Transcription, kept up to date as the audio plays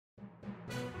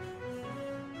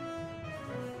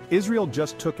Israel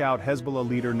just took out Hezbollah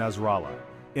leader Nasrallah.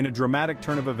 In a dramatic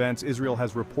turn of events, Israel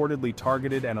has reportedly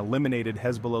targeted and eliminated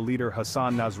Hezbollah leader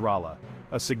Hassan Nasrallah,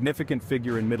 a significant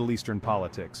figure in Middle Eastern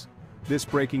politics. This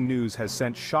breaking news has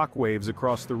sent shockwaves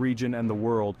across the region and the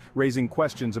world, raising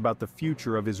questions about the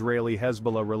future of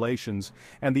Israeli-Hezbollah relations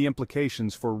and the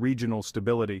implications for regional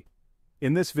stability.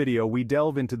 In this video, we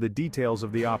delve into the details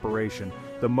of the operation,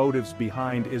 the motives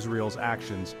behind Israel's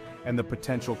actions, and the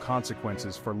potential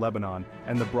consequences for Lebanon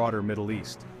and the broader Middle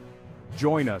East.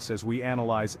 Join us as we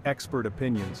analyze expert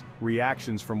opinions,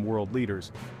 reactions from world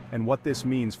leaders, and what this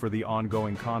means for the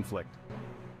ongoing conflict.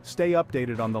 Stay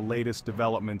updated on the latest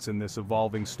developments in this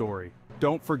evolving story.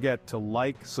 Don't forget to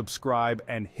like, subscribe,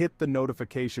 and hit the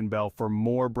notification bell for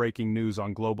more breaking news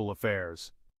on global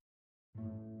affairs.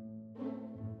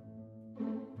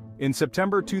 In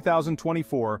September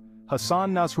 2024,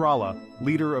 Hassan Nasrallah,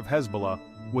 leader of Hezbollah,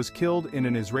 was killed in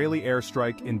an Israeli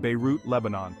airstrike in Beirut,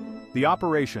 Lebanon. The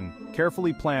operation,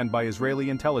 carefully planned by Israeli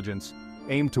intelligence,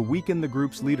 aimed to weaken the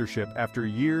group's leadership after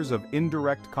years of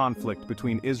indirect conflict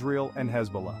between Israel and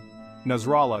Hezbollah.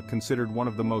 Nasrallah, considered one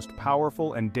of the most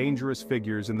powerful and dangerous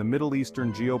figures in the Middle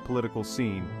Eastern geopolitical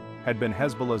scene, had been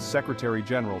Hezbollah's Secretary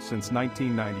General since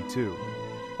 1992.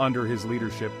 Under his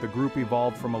leadership, the group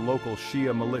evolved from a local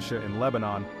Shia militia in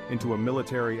Lebanon into a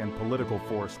military and political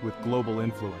force with global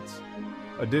influence.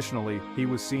 Additionally, he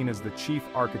was seen as the chief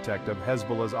architect of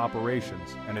Hezbollah's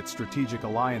operations and its strategic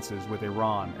alliances with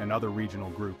Iran and other regional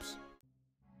groups.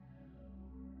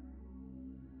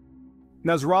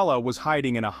 Nasrallah was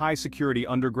hiding in a high-security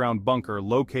underground bunker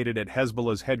located at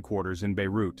Hezbollah's headquarters in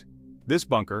Beirut. This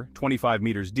bunker, 25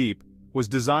 meters deep, was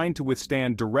designed to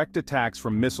withstand direct attacks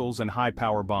from missiles and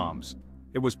high-power bombs.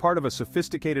 It was part of a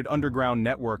sophisticated underground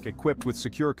network equipped with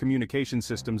secure communication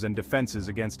systems and defenses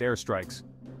against airstrikes.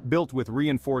 Built with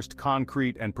reinforced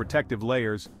concrete and protective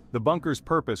layers, the bunker's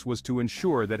purpose was to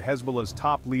ensure that Hezbollah's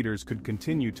top leaders could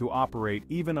continue to operate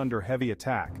even under heavy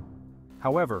attack.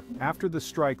 However, after the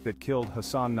strike that killed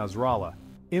Hassan Nasrallah,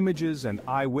 images and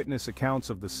eyewitness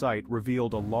accounts of the site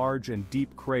revealed a large and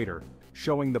deep crater,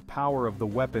 showing the power of the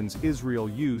weapons Israel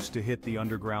used to hit the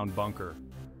underground bunker.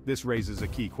 This raises a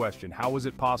key question: how was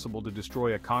it possible to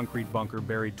destroy a concrete bunker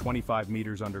buried 25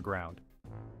 meters underground?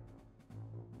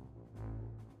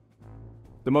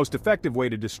 The most effective way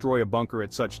to destroy a bunker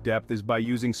at such depth is by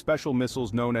using special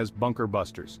missiles known as bunker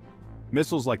busters.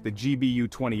 Missiles like the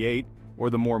GBU-28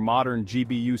 or the more modern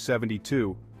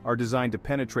GBU-72 are designed to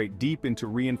penetrate deep into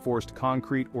reinforced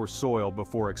concrete or soil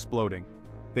before exploding.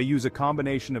 They use a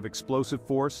combination of explosive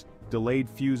force, delayed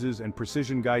fuses, and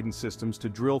precision guidance systems to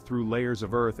drill through layers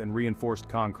of earth and reinforced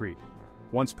concrete.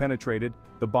 Once penetrated,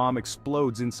 the bomb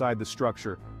explodes inside the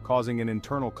structure, causing an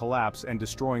internal collapse and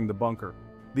destroying the bunker.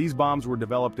 These bombs were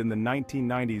developed in the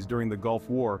 1990s during the Gulf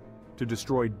War to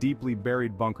destroy deeply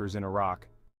buried bunkers in Iraq.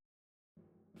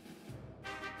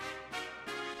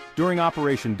 During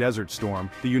Operation Desert Storm,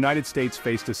 the United States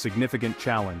faced a significant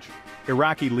challenge.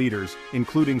 Iraqi leaders,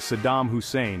 including Saddam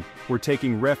Hussein, were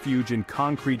taking refuge in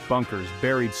concrete bunkers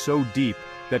buried so deep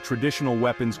that traditional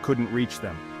weapons couldn't reach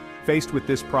them. Faced with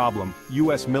this problem,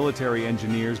 U.S. military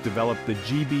engineers developed the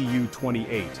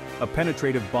GBU-28, a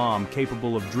penetrative bomb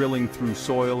capable of drilling through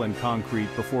soil and concrete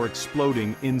before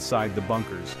exploding inside the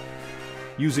bunkers.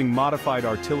 Using modified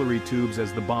artillery tubes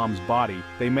as the bomb's body,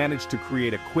 they managed to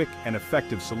create a quick and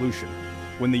effective solution.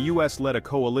 When the U.S. led a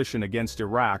coalition against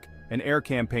Iraq, an air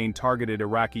campaign targeted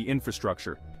Iraqi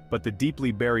infrastructure, but the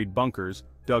deeply buried bunkers,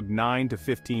 dug 9 to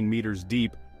 15 meters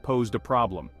deep, posed a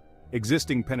problem.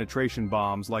 Existing penetration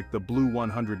bombs like the Blue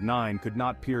 109 could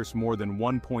not pierce more than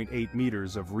 1.8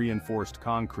 meters of reinforced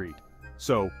concrete.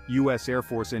 So, U.S. Air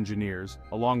Force engineers,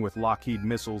 along with Lockheed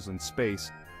Missiles and Space,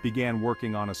 began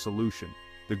working on a solution.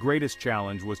 The greatest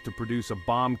challenge was to produce a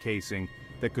bomb casing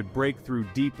that could break through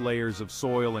deep layers of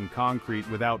soil and concrete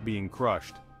without being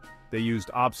crushed. They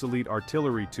used obsolete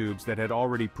artillery tubes that had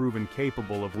already proven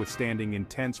capable of withstanding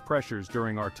intense pressures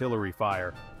during artillery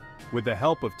fire. With the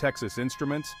help of Texas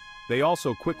Instruments, they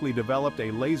also quickly developed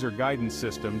a laser guidance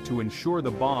system to ensure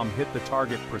the bomb hit the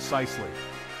target precisely.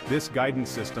 This guidance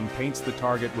system paints the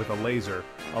target with a laser,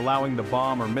 allowing the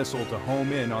bomb or missile to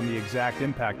home in on the exact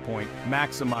impact point,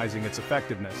 maximizing its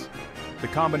effectiveness. The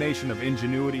combination of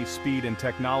ingenuity, speed, and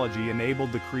technology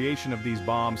enabled the creation of these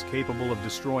bombs capable of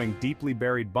destroying deeply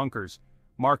buried bunkers,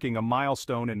 marking a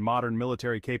milestone in modern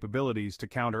military capabilities to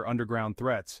counter underground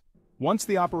threats. Once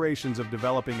the operations of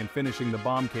developing and finishing the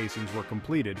bomb casings were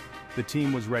completed, the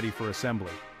team was ready for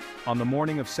assembly. On the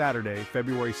morning of Saturday,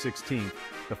 February 16th,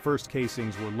 the first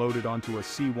casings were loaded onto a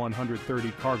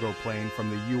C-130 cargo plane from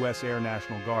the U.S. Air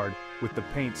National Guard, with the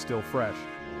paint still fresh.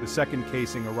 The second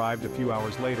casing arrived a few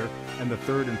hours later, and the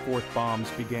third and fourth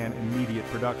bombs began immediate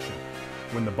production.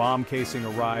 When the bomb casing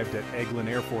arrived at Eglin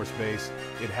Air Force Base,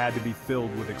 it had to be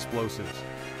filled with explosives.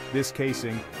 This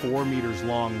casing, 4 meters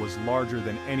long, was larger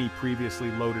than any previously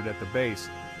loaded at the base,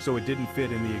 so it didn't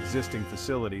fit in the existing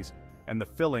facilities, and the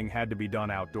filling had to be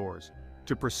done outdoors.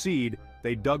 To proceed,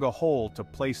 they dug a hole to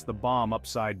place the bomb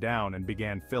upside down and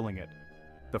began filling it.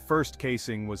 The first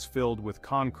casing was filled with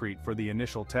concrete for the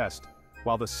initial test,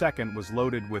 while the second was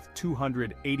loaded with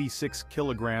 286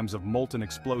 kilograms of molten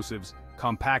explosives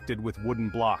compacted with wooden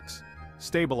blocks.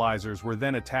 Stabilizers were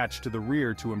then attached to the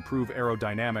rear to improve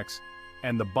aerodynamics,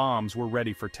 and the bombs were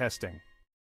ready for testing.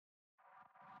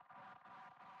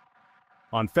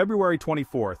 On February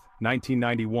 24,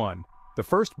 1991, the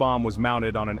first bomb was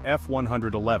mounted on an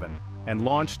F-111 and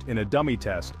launched in a dummy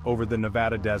test over the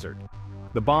Nevada desert.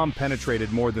 The bomb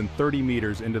penetrated more than 30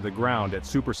 meters into the ground at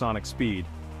supersonic speed,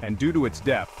 and due to its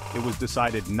depth, it was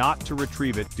decided not to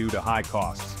retrieve it due to high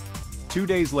costs. 2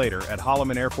 days later, at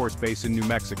Holloman Air Force Base in New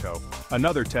Mexico,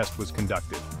 another test was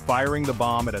conducted, firing the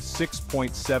bomb at a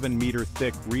 6.7-meter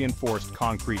thick reinforced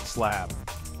concrete slab.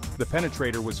 The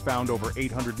penetrator was found over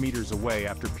 800 meters away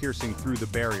after piercing through the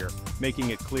barrier, making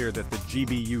it clear that the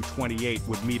GBU-28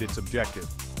 would meet its objective.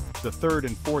 The third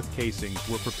and fourth casings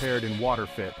were prepared in water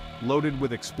fit, loaded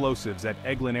with explosives at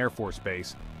Eglin Air Force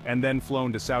Base, and then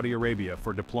flown to Saudi Arabia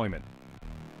for deployment.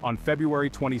 On February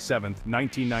 27,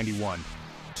 1991,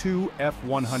 2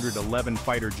 F-111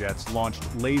 fighter jets launched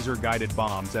laser-guided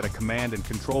bombs at a command and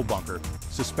control bunker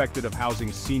suspected of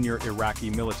housing senior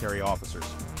Iraqi military officers.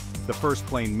 The first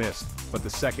plane missed, but the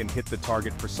second hit the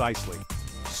target precisely.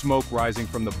 Smoke rising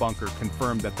from the bunker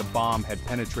confirmed that the bomb had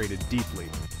penetrated deeply,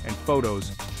 and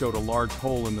photos showed a large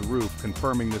hole in the roof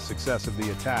confirming the success of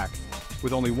the attack.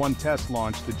 With only one test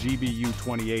launched, the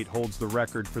GBU-28 holds the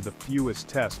record for the fewest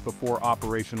tests before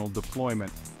operational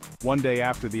deployment. One day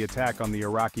after the attack on the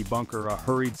Iraqi bunker, a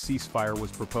hurried ceasefire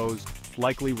was proposed,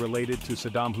 likely related to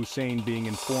Saddam Hussein being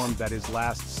informed that his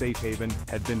last safe haven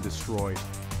had been destroyed.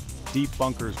 Deep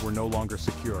bunkers were no longer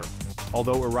secure.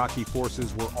 Although Iraqi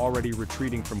forces were already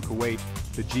retreating from Kuwait,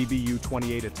 the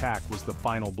GBU-28 attack was the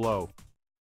final blow.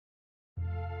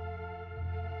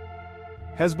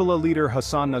 Hezbollah leader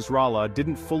Hassan Nasrallah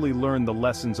didn't fully learn the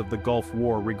lessons of the Gulf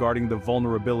War regarding the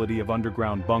vulnerability of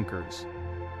underground bunkers.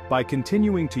 By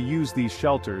continuing to use these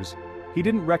shelters, he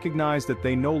didn't recognize that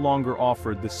they no longer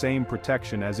offered the same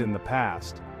protection as in the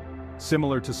past.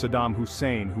 Similar to Saddam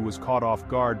Hussein, who was caught off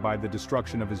guard by the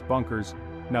destruction of his bunkers,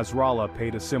 Nasrallah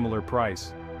paid a similar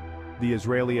price. The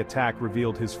Israeli attack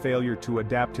revealed his failure to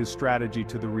adapt his strategy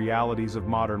to the realities of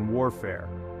modern warfare.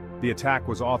 The attack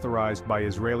was authorized by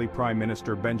Israeli Prime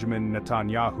Minister Benjamin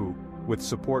Netanyahu, with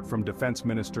support from Defense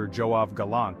Minister Yoav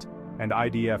Gallant and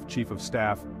IDF Chief of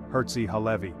Staff Herzi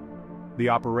Halevi. The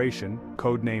operation,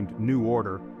 codenamed New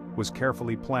Order, was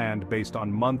carefully planned based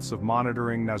on months of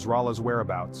monitoring Nasrallah's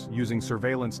whereabouts using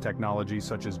surveillance technology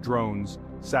such as drones,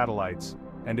 satellites,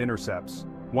 and intercepts.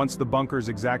 Once the bunker's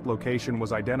exact location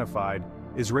was identified,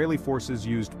 Israeli forces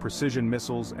used precision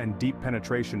missiles and deep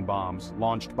penetration bombs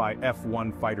launched by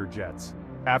F-1 fighter jets.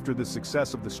 After the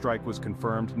success of the strike was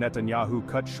confirmed, Netanyahu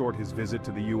cut short his visit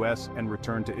to the US and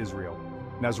returned to Israel.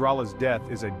 Nasrallah's death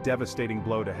is a devastating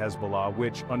blow to Hezbollah,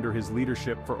 which, under his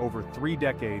leadership for over 3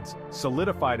 decades,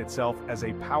 solidified itself as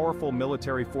a powerful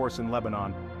military force in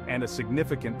Lebanon and a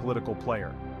significant political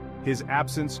player. His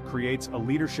absence creates a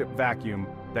leadership vacuum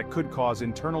that could cause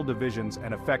internal divisions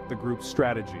and affect the group's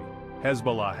strategy.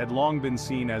 Hezbollah had long been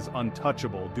seen as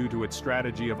untouchable due to its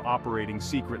strategy of operating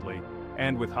secretly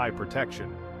and with high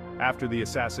protection. After the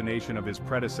assassination of his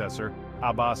predecessor,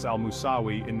 Abbas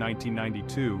al-Musawi, in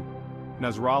 1992,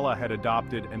 Nasrallah had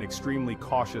adopted an extremely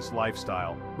cautious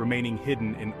lifestyle, remaining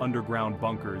hidden in underground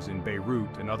bunkers in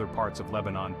Beirut and other parts of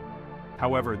Lebanon.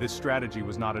 However, this strategy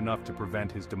was not enough to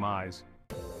prevent his demise.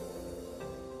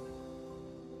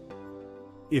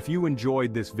 If you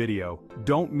enjoyed this video,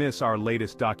 don't miss our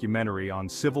latest documentary on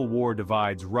Civil War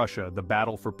Divides Russia: The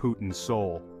Battle for Putin's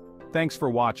Soul. Thanks for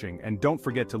watching, and don't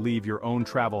forget to leave your own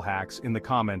travel hacks in the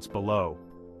comments below.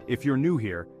 If you're new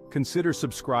here, consider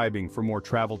subscribing for more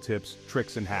travel tips,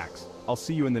 tricks and hacks. I'll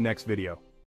see you in the next video.